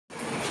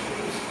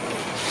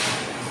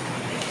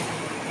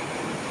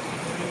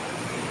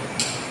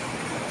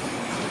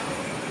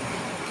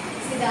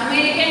the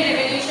American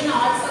Revolution,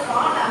 also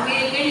called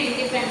American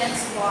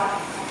Independence War.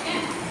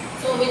 Okay,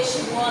 so which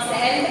was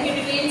held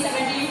between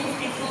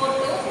 1754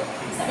 to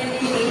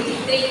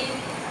 1783.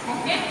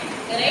 Okay,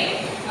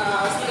 right.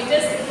 So it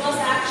was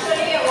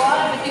actually a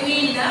war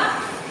between the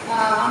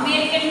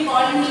American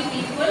colony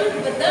people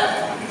with the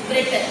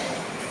Britain.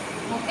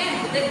 Okay,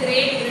 with the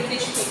great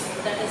British people.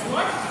 That is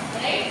what,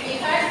 right? We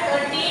had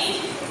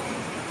 13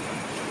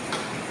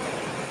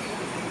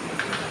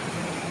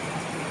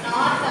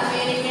 North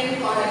American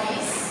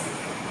colonies.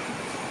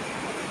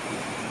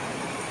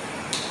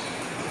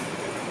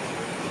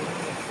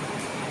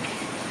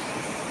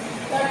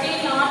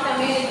 13 North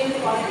American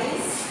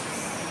colonies.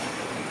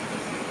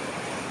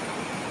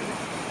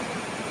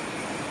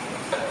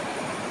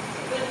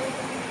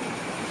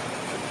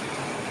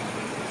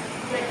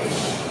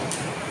 British.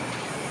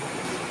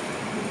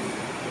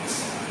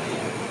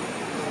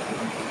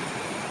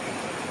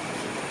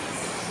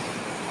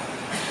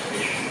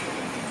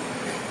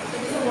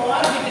 It is a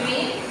war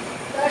between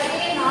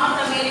 13 North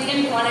American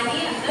colony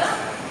and the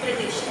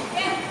British.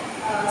 Okay.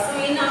 So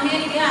in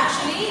America,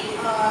 actually,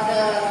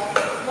 the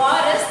war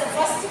is, the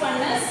first one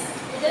is,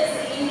 it is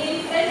the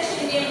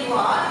French-Indian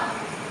War.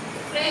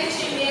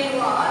 French-Indian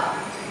War.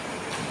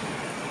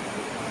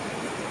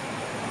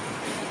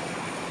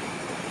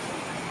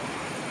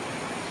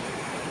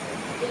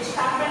 Which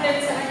happened in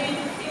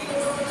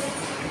 1754 to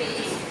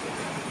 63.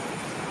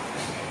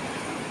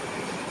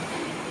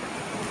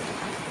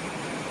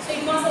 So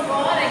it was a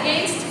war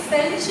against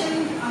French in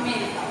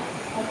America.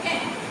 Okay,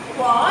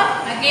 war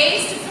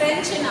against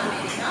French in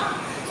America.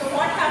 So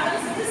what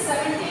happens is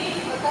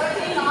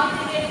 13 North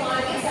Indian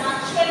colonies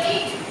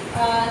actually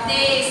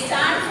they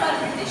stand for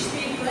British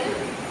people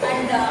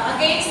and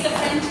against the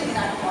French in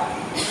that war.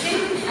 Okay?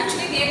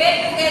 Actually they were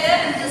together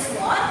in this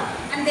war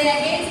and they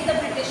against the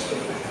British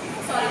people.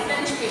 Sorry,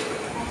 French people.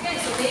 Okay,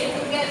 so they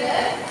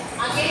together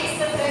against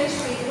the French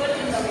people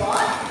in the war.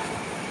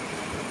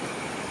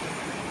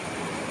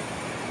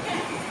 Okay,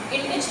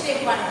 in which they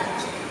won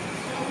actually.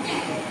 Okay,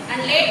 and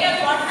later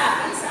what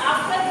happens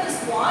after this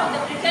war?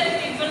 The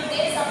Britain people,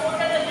 they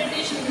supported the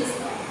British in this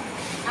war.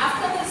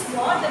 After this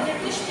war, the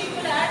British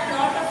people had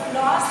lot of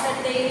laws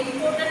that they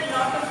imported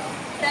lot of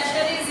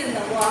treasuries in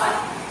the war.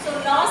 So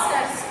loss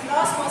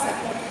was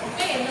applied.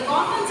 Okay, in the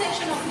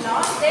compensation of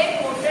loss,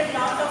 they quoted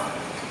lot of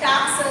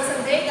taxes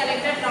and they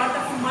collected lot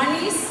of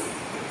monies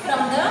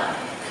from the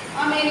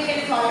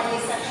American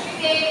colonies. Actually,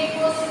 they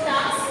imposed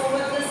tax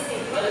over these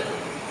people.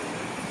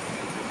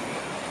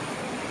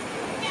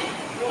 Okay.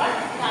 What?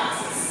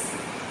 Taxes.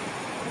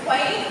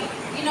 Why?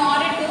 In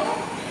order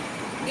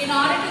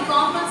to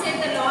compensate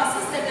the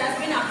losses that has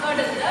been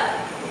occurred in the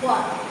war.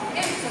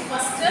 Okay. So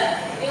first,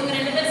 இவங்க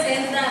ரெண்டு பேர்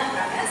சேர்ந்து தான்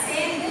இருக்காங்க.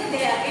 சேர்ந்து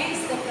they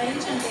against the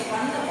French and they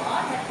won the war.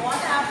 But what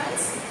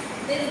happens?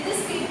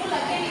 These people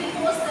again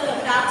impose the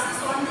taxes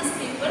on these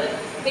people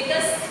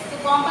because to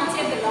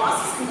compensate the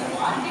losses in the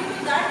war. Due to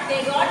that, they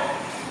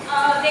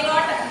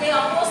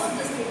opposed to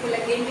these people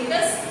again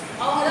because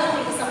அவங்க தான்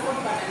உங்களுக்கு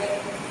support பண்ணல.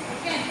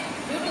 Okay,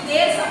 due to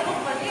their support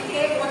பண்ணி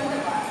they won the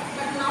war.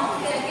 But now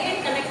they again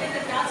collected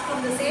the tax from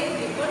the same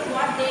people.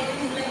 What they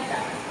didn't like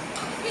that.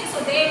 Okay, so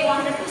they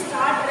wanted to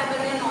start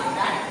rebellion on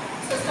that.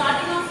 So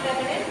starting off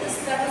rebellion,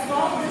 that is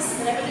how this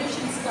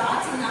revolution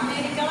starts in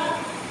America.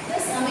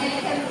 This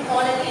American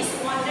colonies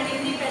wanted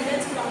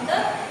independence from the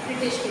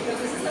British people.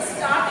 This is the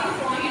starting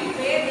point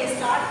where they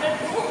started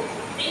to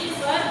bring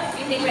for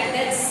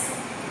independence.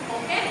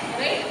 Okay,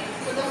 right?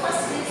 So the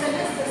first reason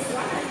is this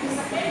one, and the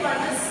second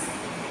one is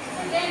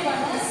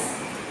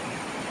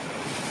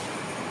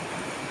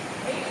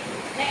right?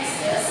 Next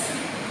is,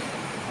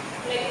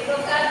 like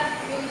look at,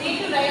 you need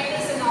to write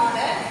this in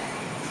order.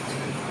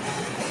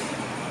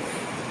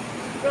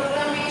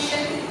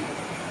 Proclamation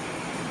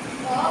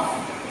of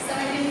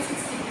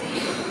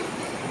 1763.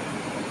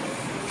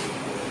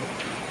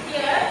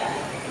 Here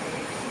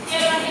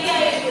only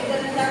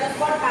that is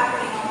what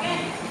happening. Okay,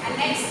 and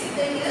next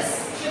thing is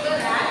Sugar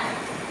Act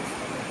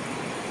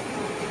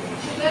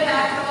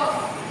of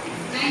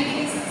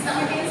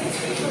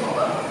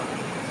 1764.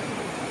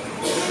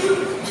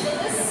 So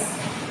this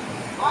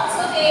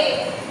also they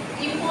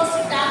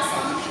imposed tax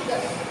on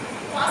sugar.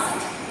 Was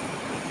it?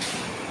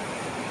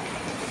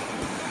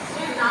 So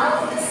now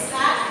this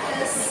act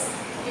is,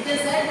 it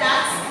is a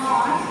tax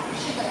on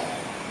sugar.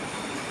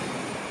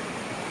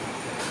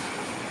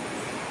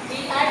 We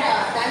had a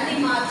Dundee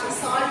March,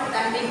 salt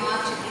Dundee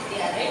March in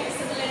India, right?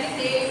 Similarly,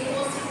 they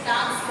imposed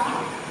tax on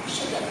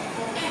sugar.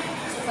 Okay,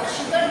 so for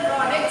sugar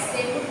products,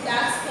 they put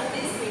tax for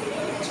these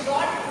people, which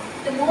got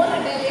the more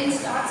rebellion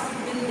starts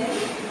within them,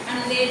 and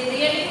they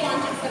really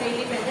wanted for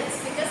independence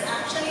because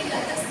actually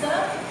that is the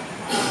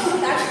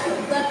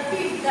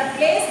that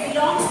place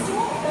belongs to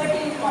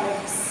 13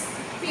 colonies.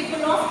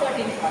 People of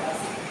 13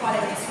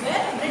 colonies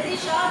where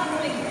British are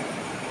ruling them.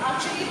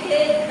 Actually,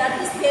 that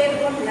is their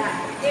own land.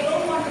 They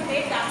don't want to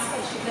pay tax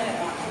for sugar at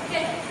all.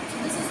 Okay. So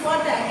this is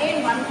what again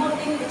one more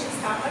thing which has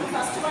happened.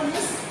 First one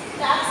is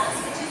taxes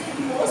which is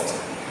imposed,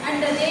 and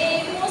they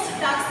imposed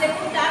tax. They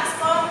put tax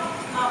for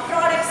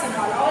products and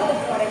all the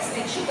products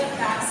like sugar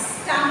tax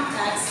stamp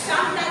tax.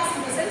 Stamp tax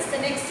in the sense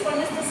the next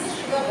one is this is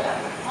sugar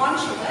on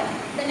sugar.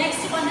 The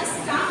next one is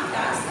stamp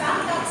tax.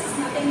 Stamp tax is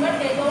nothing but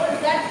they told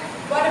that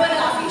whatever the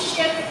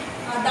official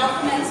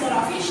documents or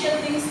official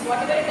things,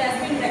 whatever it has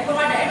been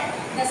recorded,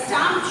 the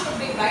stamp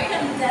should be right,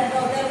 and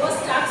there was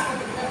tax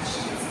for the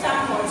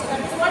stamp also.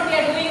 That is what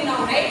we are doing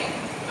now, right?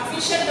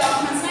 Official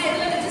documents na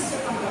edla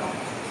register pannrom.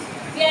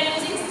 We are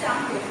using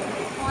stamp paper.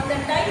 Right? On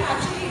that time,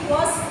 actually it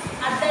was,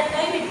 at that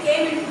time it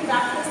came into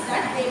practice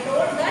that they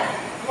told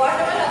that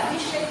whatever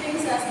official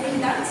things has been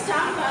done,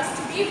 stamp has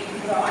to be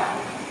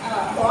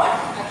bought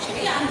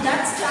actually, and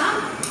that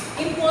stamp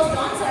imposed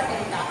on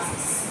certain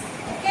taxes.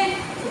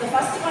 Okay, so the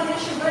first one is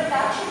sugar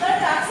tax. Sugar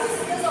taxes,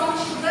 it is on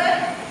sugar,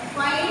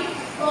 wine,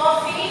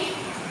 coffee,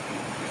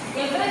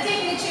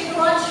 everything which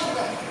involves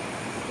sugar,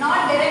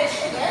 not direct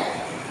sugar.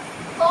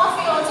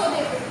 Coffee also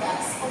they will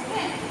tax.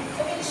 Okay,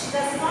 so which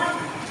does not,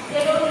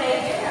 they don't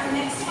like it. And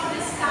next one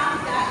is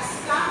stamp tax.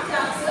 Stamp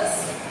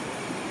taxes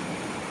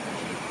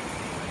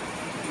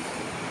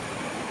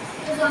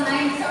is on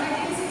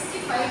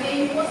 1765.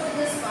 They imposed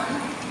this one,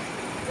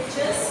 which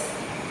is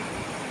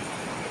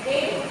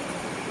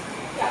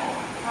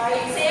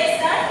it says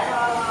that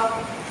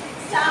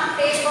stamp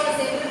papers,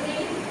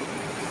 everything,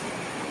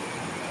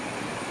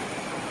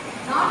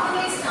 not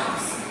only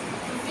stamps.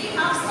 If we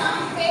have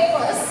stamp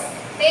papers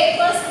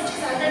which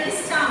is already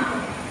stamped,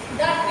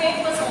 that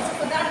papers also,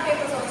 for that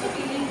papers also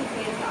we need to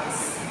pay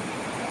tax.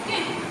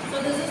 Okay,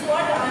 so this is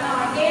what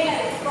again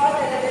I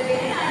got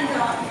again, and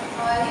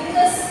in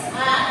this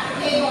act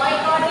they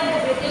boycotted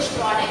the British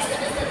products.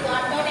 That is, the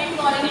 13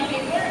 colony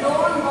people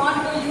don't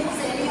want to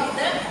use any of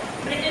the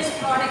British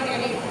product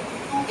anymore.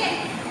 Okay,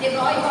 they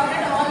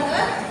boycotted all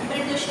the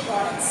British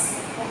products.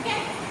 Okay,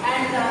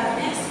 and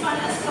next one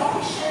is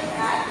Townshend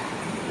Act.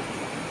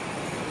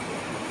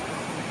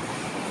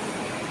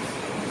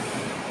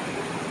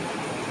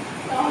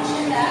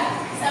 Townshend Act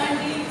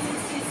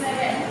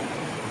 1767.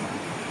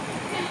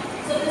 Okay,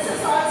 so this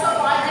is also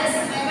called as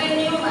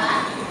Revenue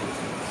Act.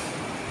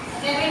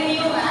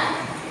 Revenue Act,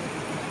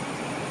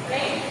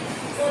 right?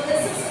 So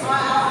this is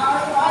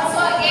also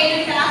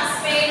again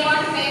tax paid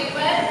on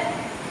paper,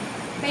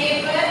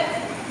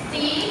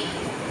 tea,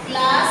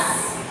 glass,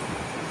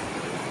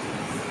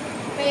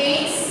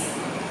 paints.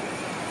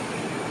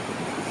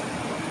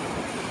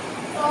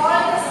 So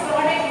all this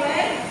product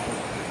were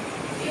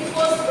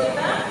imposed with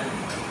the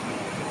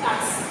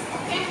tax.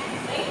 Okay,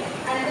 right?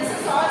 And this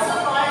is also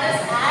called as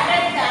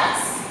added tax.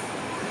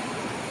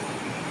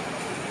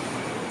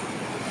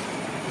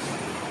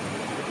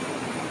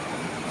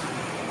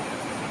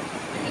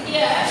 And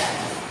here,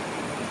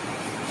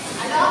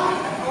 along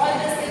with all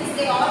these things,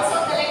 they also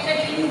collected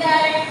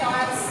indirect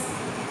tax.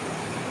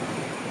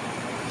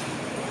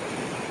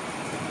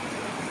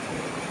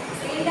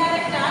 So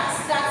indirect tax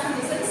in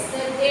the sense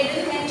that they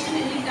didn't mention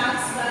any tax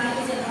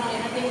values and all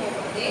anything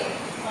over there.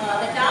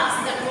 The tax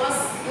that was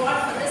got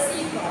for the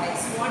sea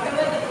products,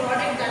 whatever the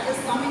product that is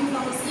coming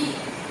from the sea,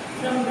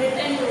 from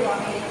Britain to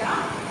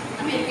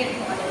American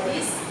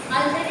colonies,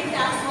 already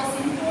tax was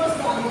imposed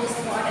on those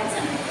products,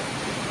 and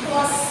it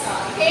was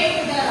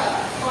came to the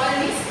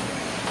colonies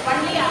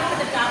only after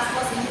the tax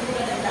was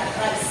included in that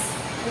price.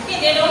 Okay,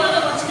 they don't know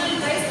the original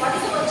price. What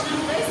is the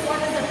original price?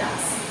 What is the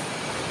tax?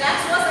 Tax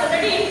was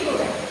already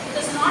included. It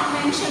is not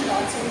mentioned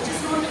also, which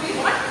is known to be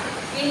what?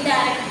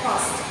 Indirect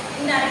cost,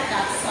 indirect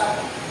tax.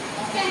 Sorry.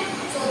 Okay,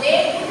 so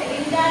they put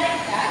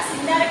indirect tax.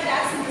 Indirect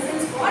tax in the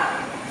sense what?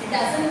 It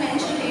doesn't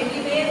mention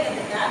anywhere that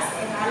the tax,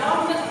 and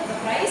along with the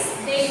price,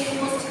 they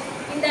imposed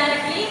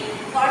indirectly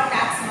got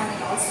tax money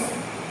also.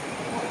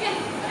 Okay,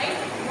 right?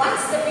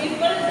 Once the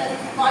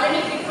colony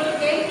people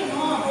came to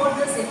know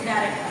about this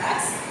indirect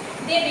tax,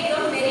 they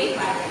become very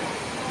violent.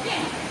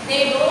 Okay,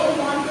 they don't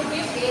want to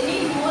give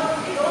any more.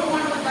 They don't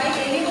want to buy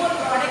any more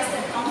products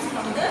that comes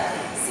from the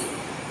sea.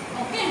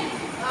 Okay,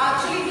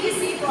 actually these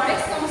sea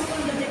products comes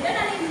from the Britain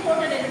and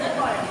imported in the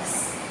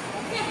colonies.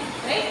 Okay,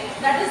 right?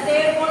 That is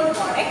their own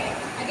product.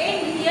 Again,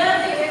 here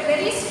they were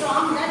very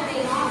strong that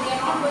they are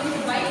not going to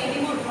buy any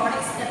more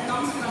products that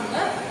comes from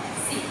the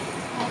sea.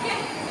 Okay,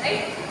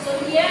 right? So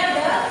here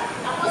the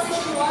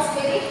opposition was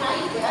very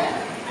high here.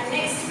 And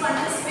next one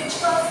is which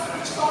caused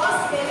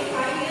very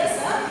high is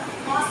a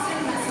Boston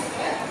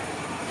massacre.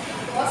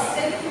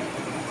 Boston.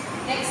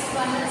 Next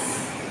one is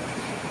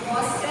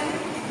Boston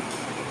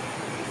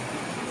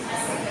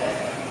massacre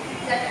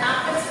that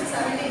happens in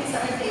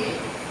 1778.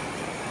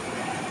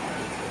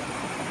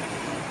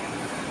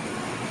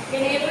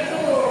 Been able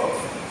to,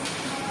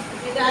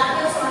 it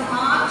happens on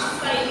March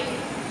 5,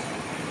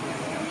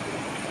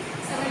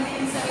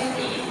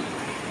 1770,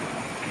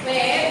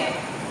 where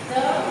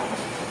the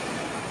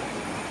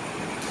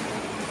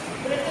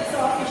British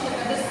official,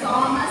 that is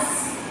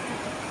Thomas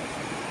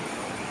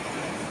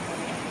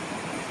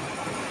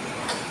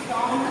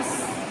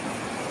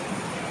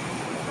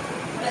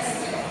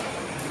Preston.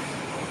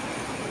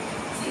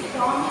 See,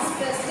 Thomas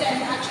Preston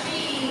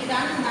actually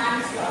done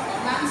manslaughter.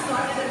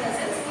 Manslaughter in the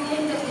sense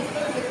killing the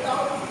people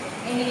without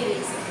any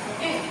reason.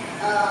 Okay,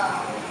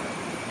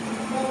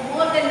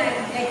 more than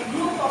like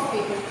group of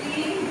people,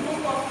 killing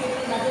group of people.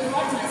 That is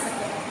what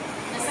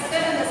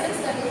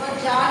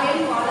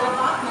Jallianwala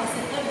Bagh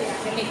massacre we are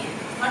telling.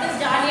 What is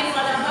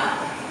Jallianwala Bagh?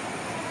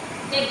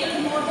 They killed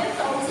more than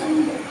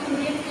 1,000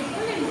 Indian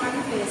people in one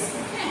place.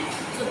 Okay,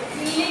 so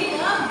killing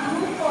a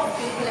group of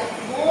people, a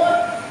more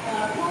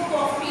group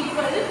of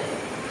people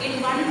in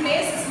one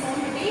place is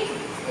known to be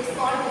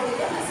called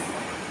the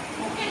massacre.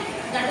 Okay,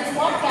 that is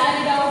what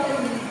carried out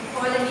in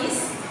colonies.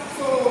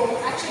 So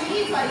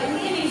actually, for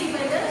Indian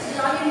independence,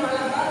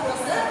 Jallianwala Bagh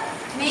was the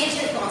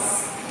major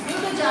cause. Due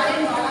to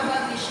Jallianwala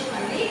Bagh issue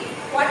only,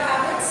 what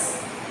happens?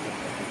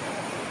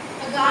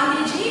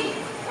 Gandhiji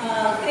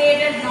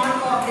created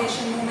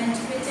non-cooperation movement,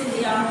 Quit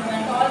India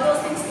movement, all those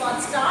things got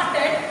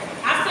started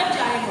after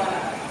Jallianwala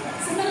Bagh.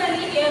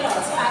 Similarly here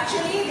also,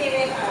 actually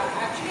they were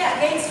actually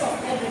against of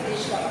the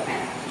British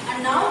government,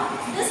 and now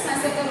this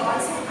massacre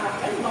also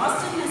happened.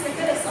 Boston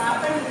massacre has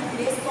happened in a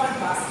place called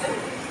Boston.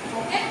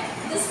 Okay,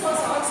 this was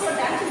also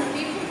done. The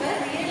people were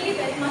really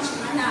very much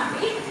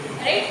unhappy,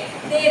 right?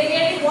 They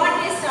really what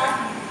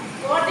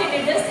they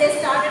did is they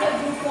started a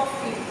group of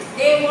people.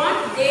 They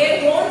want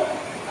their own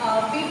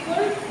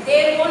people,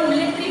 their own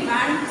military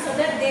man, so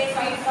that they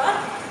fight for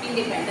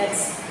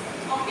independence.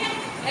 Okay,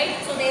 right?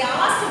 So they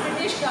asked the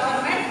British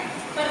government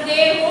for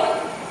their own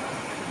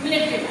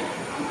military man.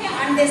 Okay,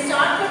 and they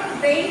started to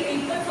train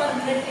people for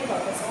military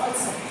purpose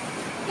also.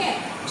 Okay,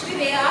 actually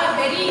they are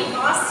very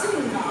vast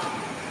in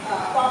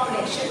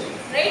population,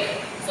 right?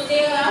 So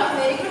they are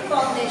very good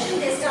population.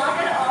 They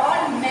started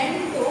all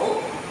men to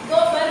go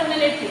for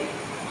military.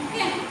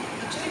 Okay,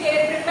 actually they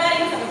were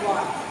preparing for the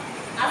war.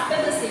 After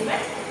this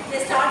event, they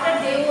started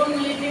their own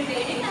military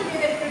training and they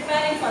were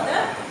preparing for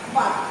the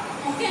war.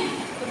 Okay,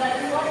 so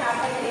that is what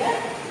happened here.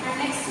 And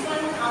next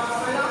one,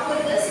 along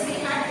with this,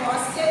 we had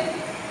Boston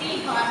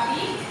Tea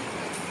Party.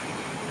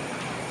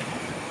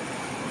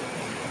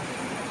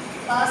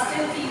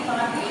 Boston Tea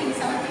Party in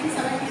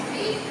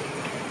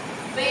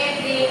 1773, where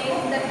they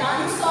put the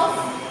tons of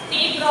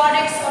tea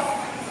products of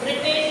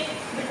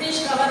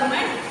British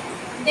government,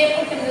 they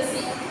put in the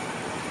sea.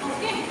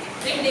 Okay,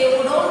 if they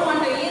don't want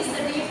to use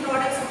the tea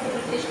products of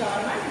the British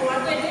government,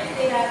 what they did,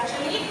 they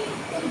actually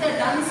took the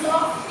tons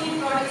of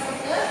tea products of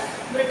the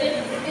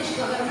British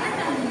government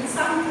and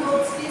some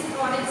clothes these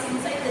products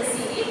inside the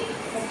sea.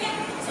 Okay,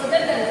 so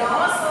that the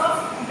loss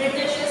of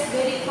British is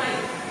very high.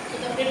 So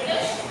the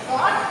British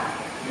got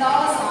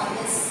laws on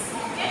this.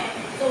 Okay,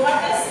 so what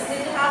is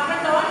this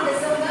happened on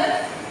December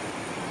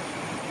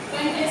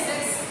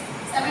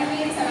 26,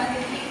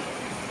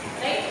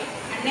 1773, right?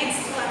 And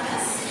next one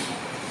is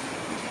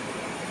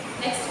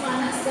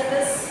that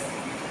is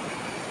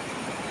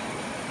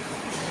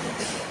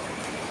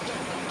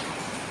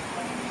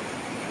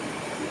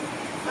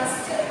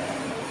first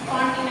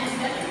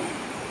Continental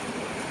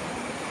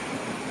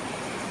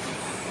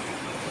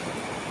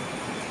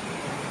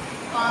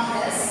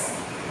Congress.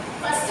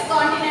 First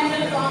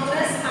Continental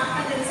Congress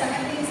happened in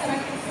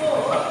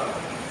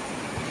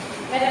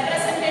 1774, where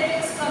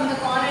representatives from the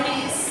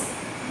colonies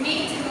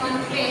meet in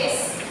one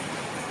place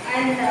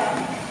and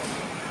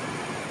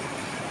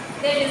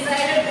they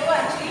decided to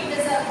actually, it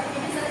is a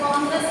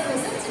Congress in the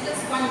sense it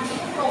is one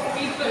group of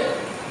people.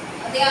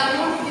 They are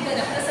known to be the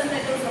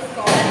representatives of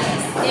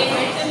colonies. They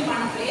met in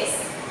one place,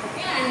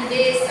 okay, and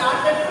they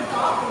started to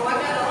talk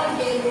what are all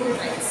their own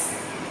rights,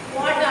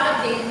 what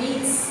are their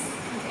needs,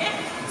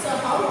 okay. So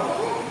how to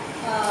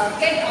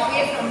get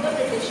away from the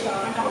British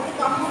government, how to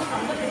come out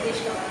from the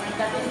British government.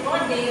 That is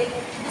what their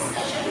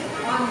discussion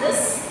on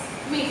this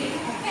meeting.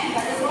 Okay,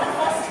 that is what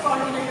first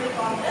Continental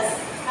Congress.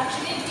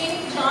 Actually,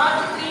 King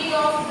George III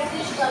of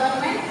British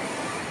government,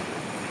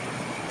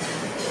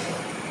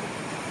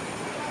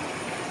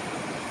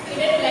 he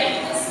didn't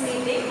like this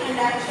meeting, and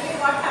actually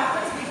what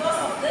happens because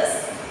of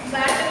this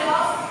battle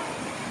of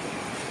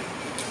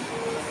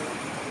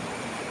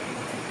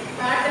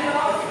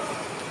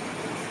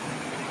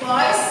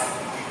Boys,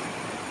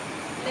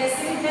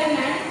 Lexington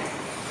and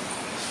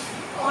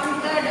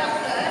Concord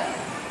occurred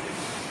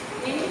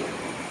in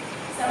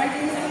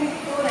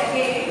 1774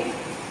 again,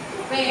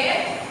 where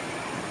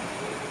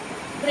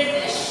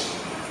British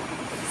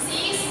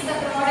seized the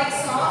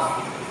products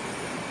of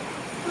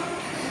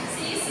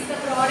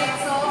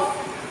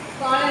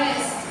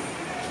colonists.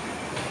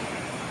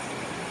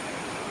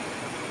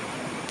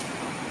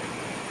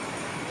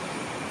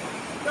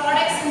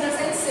 Products in the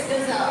sense it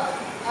is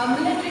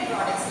military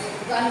products like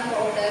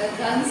gunpowder,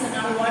 guns and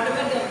all,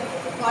 whatever the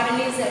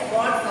colonies had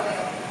bought for the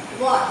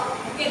war.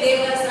 Okay,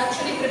 they were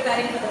actually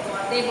preparing for the war.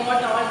 They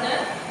bought all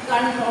the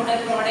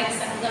gunpowder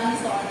products and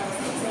guns, all those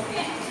things.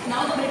 Okay,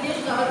 now the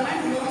British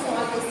government knows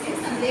all those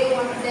things and they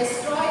want to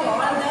destroy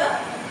all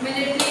the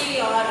military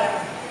or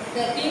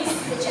the things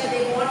which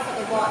they bought for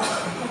the war.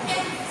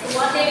 Okay, so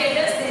what they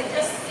did is they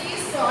just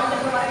seized all the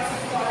products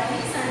of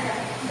colonies, and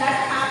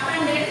that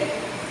happened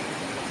in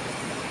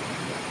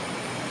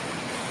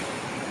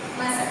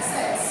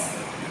Massachusetts.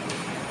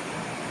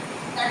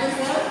 That is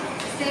a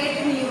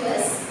state in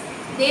US.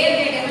 There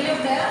they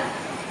developed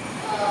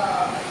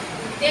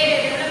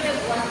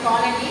one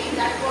colony.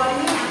 That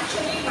colony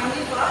actually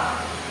only for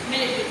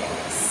military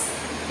purpose.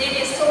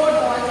 They stored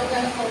all the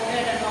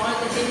gunpowder and all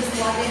the things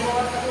what they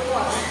bought for the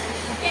war.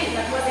 Okay,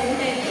 that was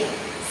entirely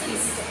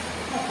ceased.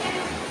 Okay,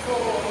 so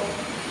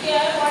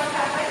here what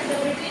happened? The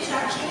British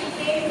actually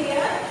came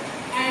here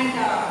and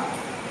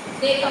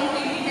they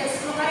completely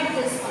destroyed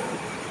this one.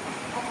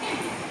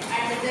 Okay,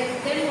 and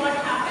then what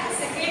happened?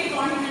 Second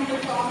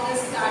Continental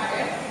Congress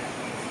started.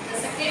 The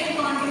Second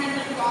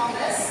Continental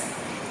Congress.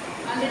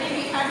 Already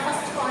we had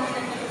First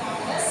Continental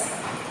Congress.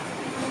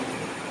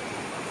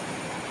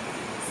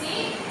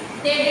 See,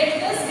 they did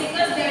this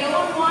because they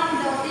don't want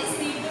these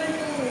people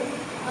to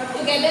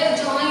together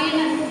join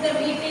and put a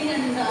meeting,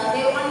 and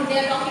they are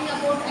talking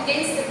about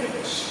against the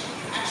British.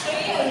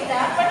 Actually, it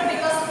happened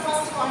because of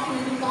First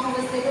Continental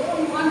Congress. They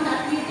don't want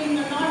that meeting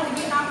and all to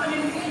be happen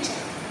in future.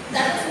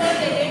 That is why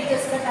they did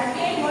this. But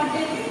again, what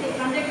they did? They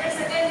conducted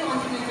Second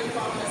Continental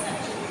Congress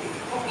actually.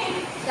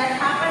 Okay, that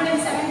happened in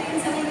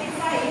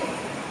 1775.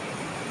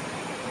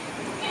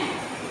 Okay,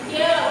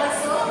 here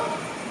also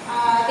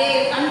the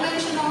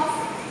convention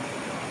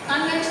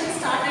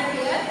started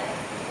here.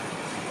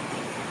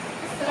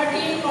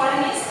 13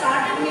 colonies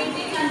started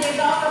meeting and they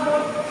talk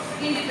about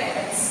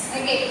independence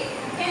again.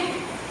 Okay.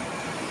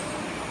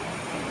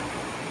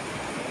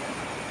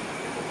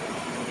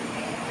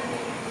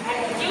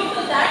 And due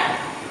to that,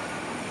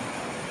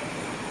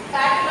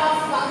 Battle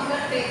of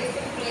Bunker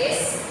took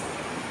place.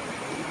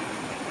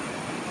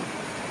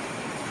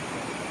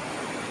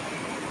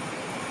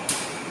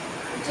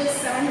 Which is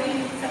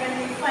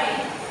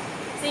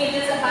 1775. See, it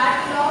is a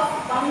Battle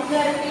of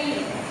Bunker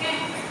Hill. Okay.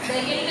 The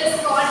hill is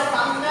called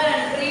Bunker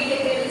and Reed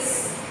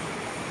Hills.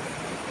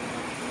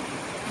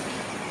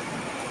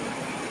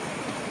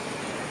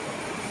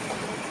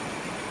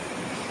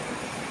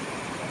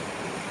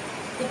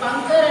 The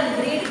Bunker and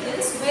Reed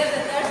Hills, where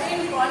the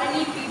 13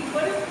 colony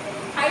people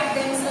hide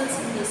themselves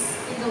in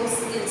those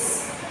hills.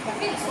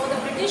 Okay, so the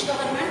British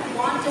government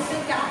wanted to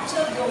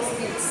capture those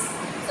hills.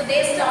 So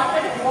they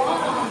started war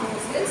on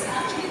those hills.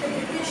 Actually, the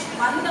British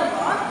won the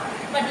war,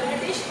 but the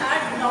British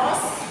had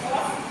loss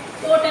of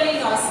totally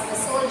lost. The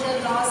soldier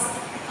loss,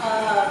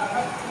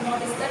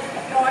 what is that?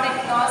 The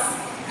product loss,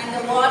 and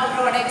the war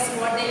products,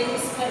 what they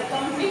used were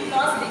complete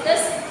loss because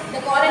the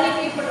colony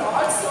people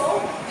also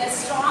were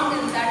strong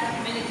in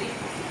that military.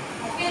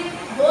 Okay,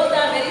 both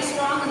are very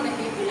strong in the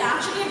people.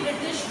 Actually,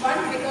 British won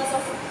because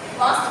of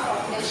vast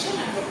population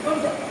and the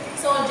good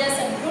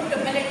soldiers and good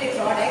military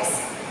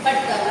products.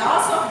 But the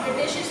loss of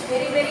British is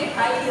very, very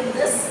high in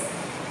this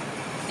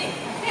thing.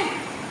 Okay,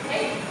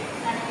 right?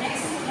 And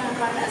next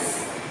one is,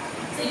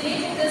 so due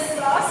to this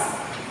loss,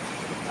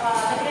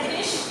 the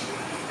British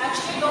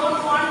actually don't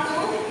want to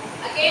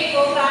again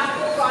go back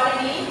to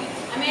colony,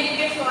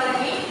 American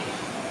colony.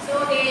 So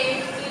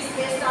they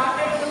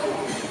started to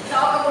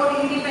talk about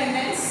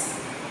independence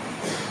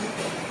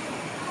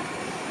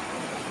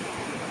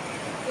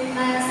in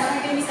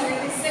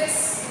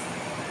 1776.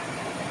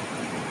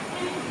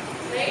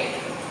 Right?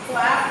 So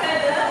after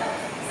the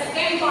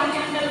Second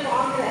Continental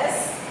Congress,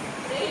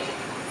 right?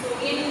 So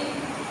in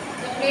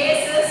the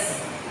places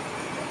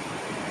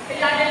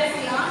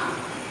Philadelphia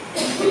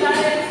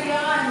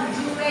and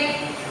July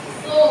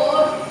 4,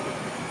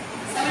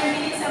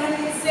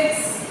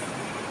 1776,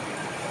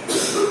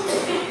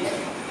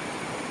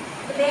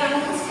 they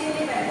announced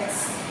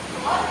independence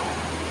for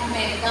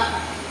America.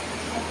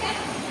 Okay,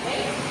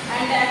 right?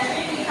 And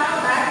actually we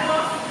have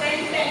Battle of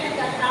Trenton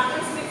that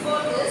happens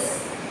before this.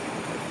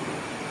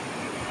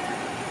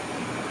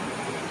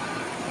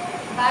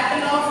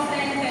 Battle of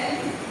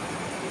Trenton.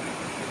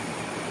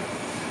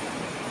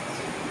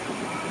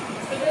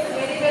 It is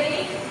very,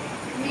 very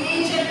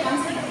major,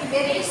 considered to be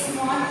very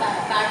small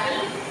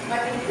battle,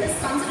 but it is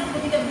considered to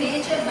be the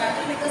major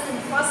battle because in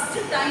first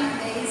time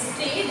in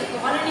history the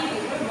colony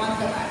people won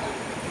the battle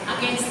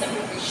against the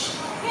British.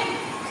 Okay,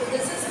 so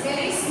this is a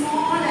very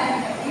small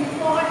and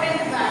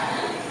important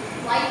battle,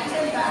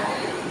 vital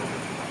battle.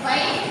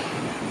 Why?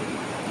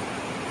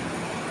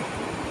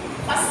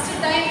 First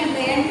time in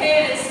the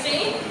entire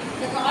history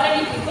the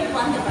colony people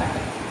won the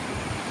battle.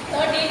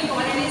 13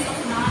 colonies of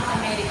North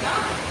America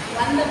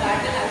won the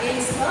battle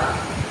against the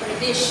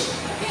British.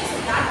 Okay,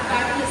 so that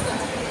battle is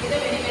considered to be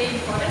very, very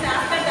important.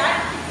 After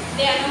that,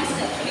 they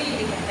announced actually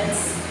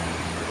independence.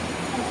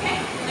 Okay,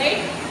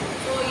 right?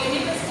 So you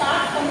need to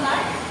start from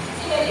that.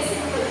 See, very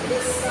simple.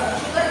 This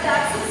sugar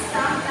taxes,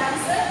 stamp tax,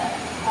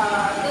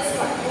 this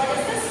one. What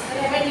is this?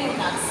 Revenue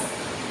tax.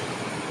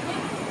 Okay.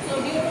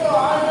 So due to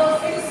all those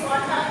things,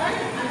 what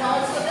happened? And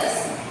also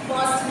this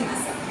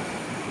Bostonism.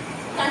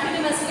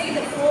 Continuously,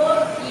 the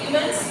 4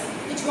 events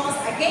which was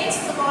against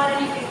the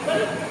colony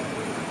people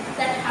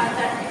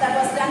that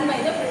was done by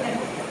the Britain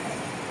people.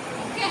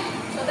 Okay,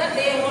 so that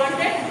they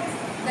wanted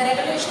the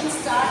revolution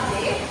start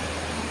there.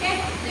 Okay,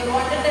 they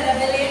wanted the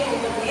rebellion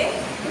over there.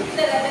 If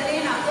the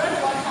rebellion occurred,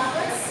 what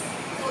happens?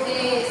 So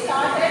they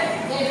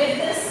did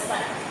this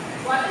one.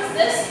 What is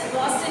this?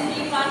 Boston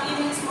Tea Party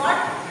means what?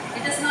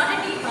 It is not a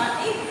tea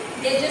party.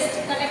 They just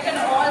collected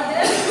all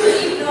the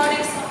tea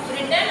products of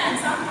Britain and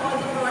some all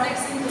the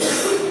products into the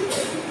sea.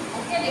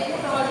 Okay, they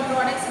put all the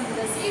products into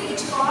the sea,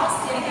 which caused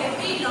a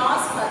heavy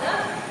loss for the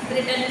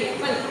Britain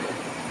people.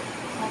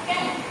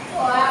 Okay, so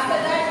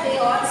after that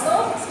they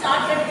also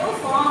started to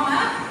form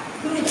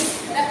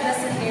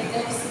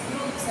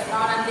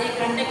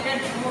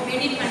conducted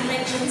many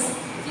conventions.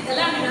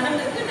 இதெல்லாம் அங்கே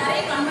நடந்திருக்கு. நிறைய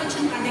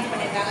convention conduct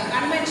பண்ணியிருக்காங்க.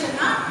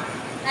 கன்வென்ஷன்னா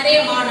நிறைய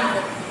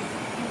மாநாடு,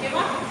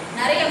 ஓகேவா,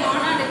 நிறைய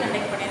மாநாடு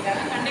கண்டக்ட்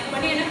பண்ணியிருக்காங்க. கண்டக்ட்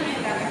பண்ணி என்ன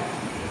பண்ணியிருக்காங்க,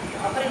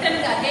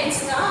 பிரிட்டனுக்கு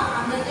அகேன்ஸ்டாக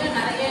அந்த இதில்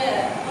நிறைய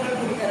குரல்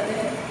கொடுக்கறது,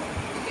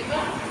 ஓகேவா,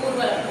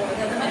 ஊர்வலம்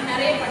போகிறது, அந்த மாதிரி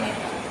நிறைய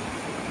பண்ணியிருக்காங்க.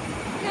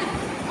 ஓகே,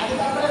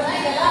 அதுக்கப்புறம் தான்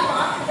இதெல்லாம்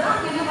பார்த்து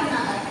தான் என்ன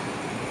பண்ணாங்க,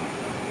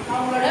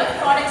 அவங்களோட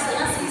ப்ராடக்ட்ஸ்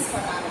எல்லாம் சீஸ்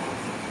பண்ணாங்க.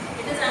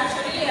 It is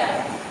actually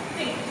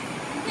thing.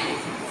 Okay,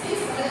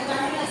 cheese பண்ணது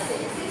கண்டினியூஸ்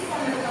சீஸ்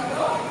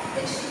பண்ணதுக்கப்புறம்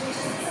which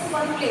is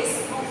one place.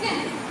 Okay,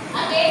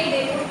 again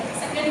they put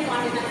second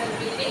continental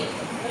meeting,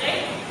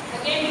 right?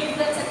 Again due to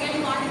the second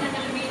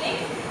continental meeting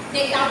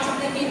they captured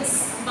the kings,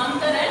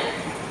 bunker and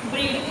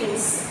breed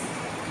kings.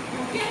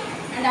 Okay,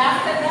 and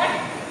after that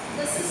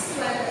this is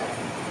 12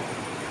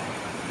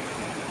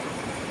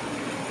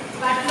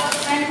 battle of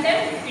Trenton,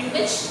 in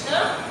which the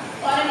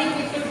colony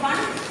people won,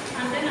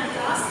 and then at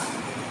last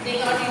they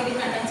got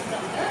independence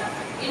from the.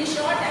 In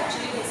short,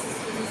 actually this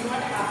is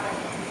what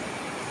happened.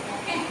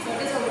 Okay, so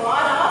it is a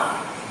war of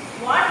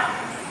what?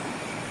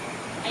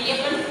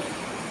 Ayappan.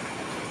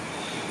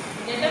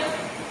 Get it?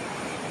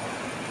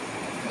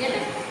 Get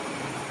it?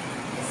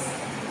 Yes.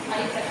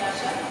 Hari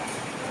Prakasha.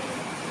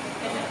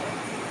 Get it?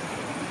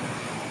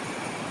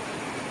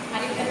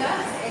 Hari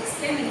Prakash,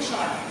 explain in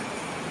short.